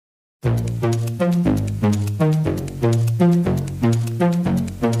When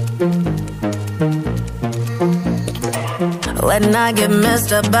I get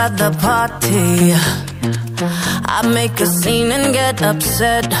messed up at the party, I make a scene and get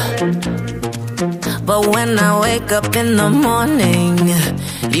upset. But when I wake up in the morning,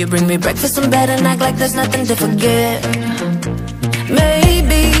 you bring me breakfast in bed and act like there's nothing to forget.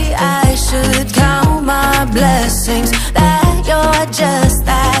 Maybe I should count my blessings that you're just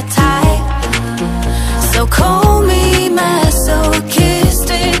that type. So call me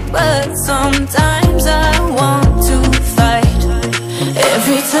masochistic, but sometimes I want to fight.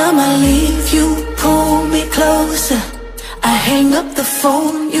 Every time I leave, you pull me closer. I hang up the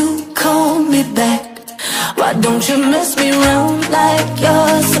phone, you call me back. Why don't you mess me around like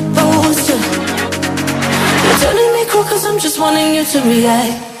you're supposed to? You're turning me cool cause I'm just wanting you to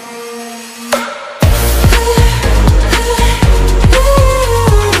react.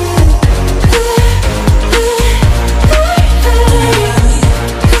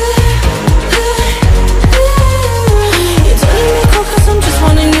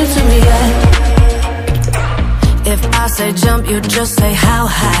 Say jump, you just say how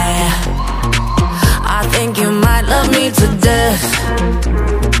high. I think you might love me to death.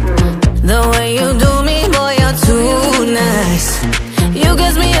 The way you do me, boy, you're too nice. You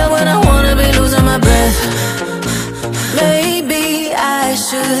gets me up when I wanna be losing my breath. Maybe I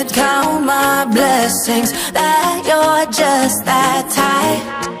should count my blessings that you're just that type.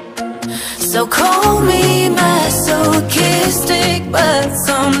 So call me masochistic, but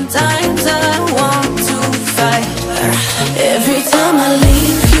sometimes I want to fight. Every time I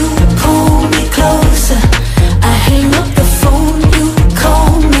leave, you pull me closer. I hang up the phone, you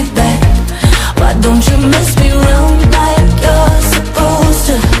call me back. Why don't you mess me around like you're supposed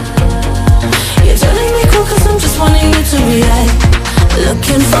to? You're turning me cool cause I'm just wanting you to react.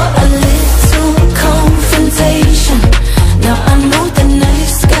 Looking for a little confrontation. Now I know the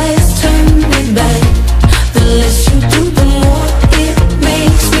nice guys turn me back. The less you do, the more it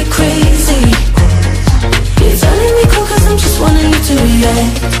makes me crazy. You're turning me cool cause I'm just wanting you to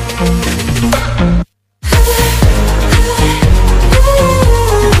react.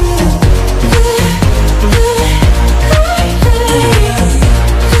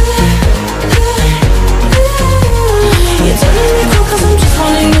 You're turning me cool cause I'm just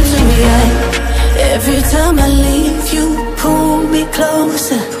wanting you to react. Every time I leave, you pull me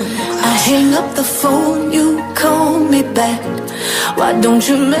closer. I hang up the phone, you call me back. Why don't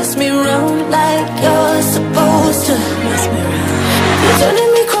you mess me around like you're supposed to? You're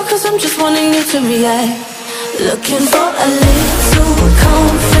turning me cool cause I'm just wanting you to react. Looking for a little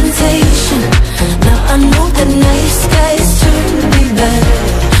confrontation. Now I know the nice guys turn me back.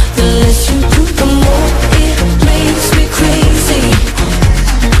 The less you do, the more it makes me crazy.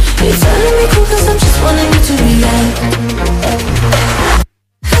 You're turning me cool cause I'm just wanting you to react.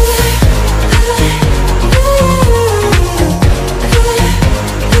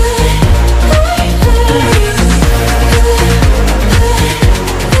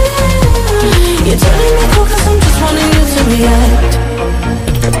 You're turning me cool cause I'm just wanting you to react.